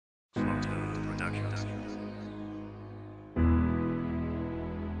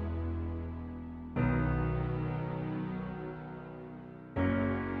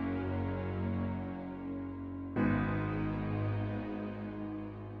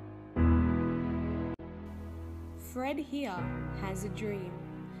Fred here has a dream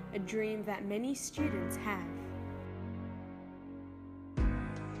that many students have.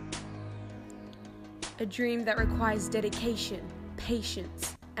 A dream that requires dedication,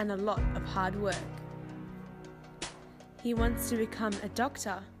 patience, and a lot of hard work. He wants to become a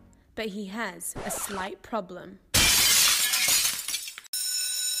doctor, but he has a slight problem.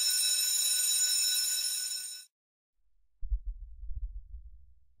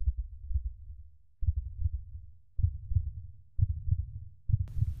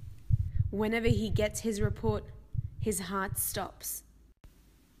 Whenever he gets his report, his heart stops.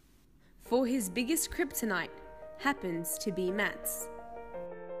 For his biggest kryptonite happens to be maths.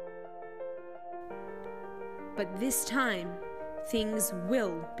 But this time, things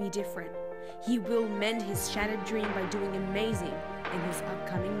will be different. He will mend his shattered dream by doing amazing in his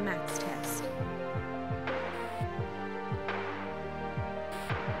upcoming maths test.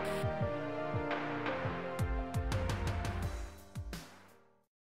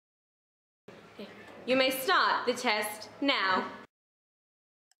 You may start the test now.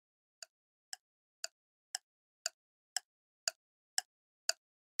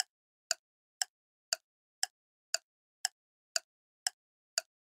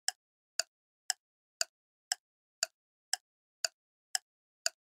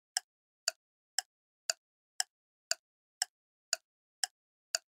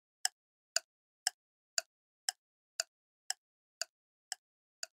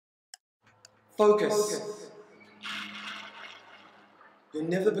 Focus. You'll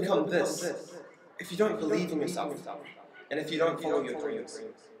never become this if you don't believe in yourself and if you don't follow your dreams.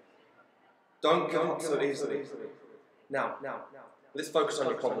 Don't give up so easily. Now, let's focus on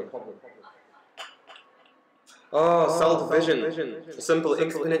your problem. Oh, cell division. A simple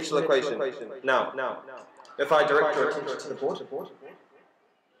exponential equation. Now, if I direct your attention to the board.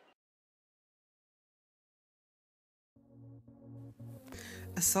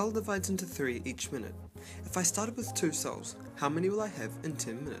 A cell divides into 3 each minute. If I started with 2 cells, how many will I have in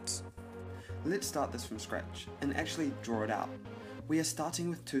 10 minutes? Let's start this from scratch and actually draw it out. We are starting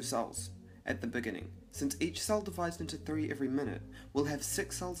with 2 cells at the beginning. Since each cell divides into 3 every minute, we'll have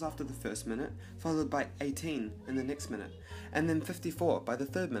 6 cells after the first minute, followed by 18 in the next minute, and then 54 by the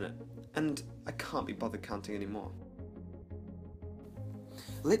third minute. And I can't be bothered counting anymore.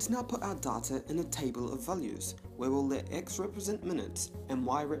 Let's now put our data in a table of values, where we'll let X represent minutes and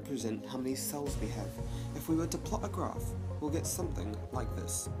Y represent how many cells we have. If we were to plot a graph, we'll get something like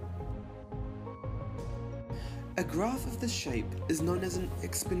this. A graph of this shape is known as an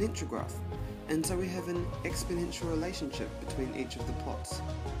exponential graph, and so we have an exponential relationship between each of the plots.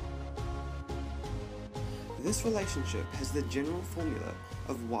 This relationship has the general formula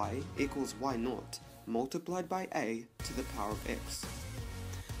of Y equals Y0 multiplied by A to the power of X.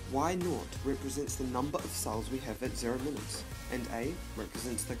 Y0 represents the number of cells we have at 0 minutes, and A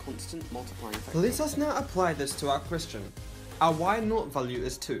represents the constant multiplying factor. Let us now apply this to our question. Our Y0 value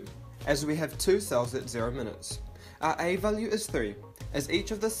is 2, as we have 2 cells at 0 minutes. Our A value is 3, as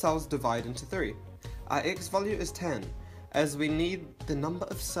each of the cells divide into 3. Our X value is 10, as we need the number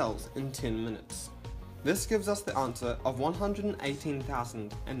of cells in 10 minutes. This gives us the answer of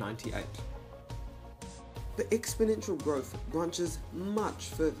 118,098. The exponential growth branches much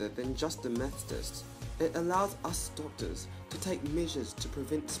further than just a maths test. It allows us doctors to take measures to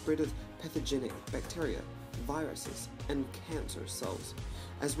prevent spread of pathogenic bacteria, viruses, and cancer cells,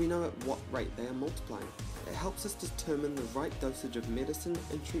 as we know at what rate they are multiplying. It helps us determine the right dosage of medicine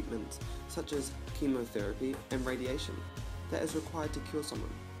and treatments such as chemotherapy and radiation that is required to cure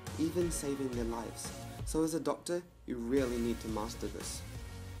someone, even saving their lives. So as a doctor, you really need to master this.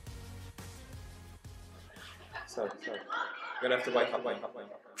 So, you're gonna have to wake up.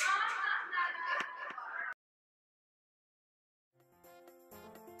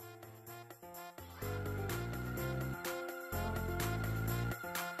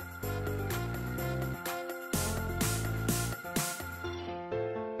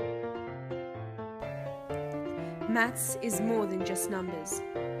 Maths is more than just numbers.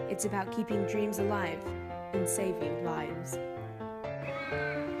 It's about keeping dreams alive and saving lives.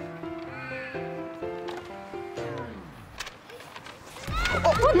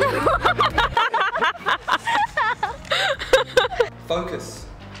 Oh no!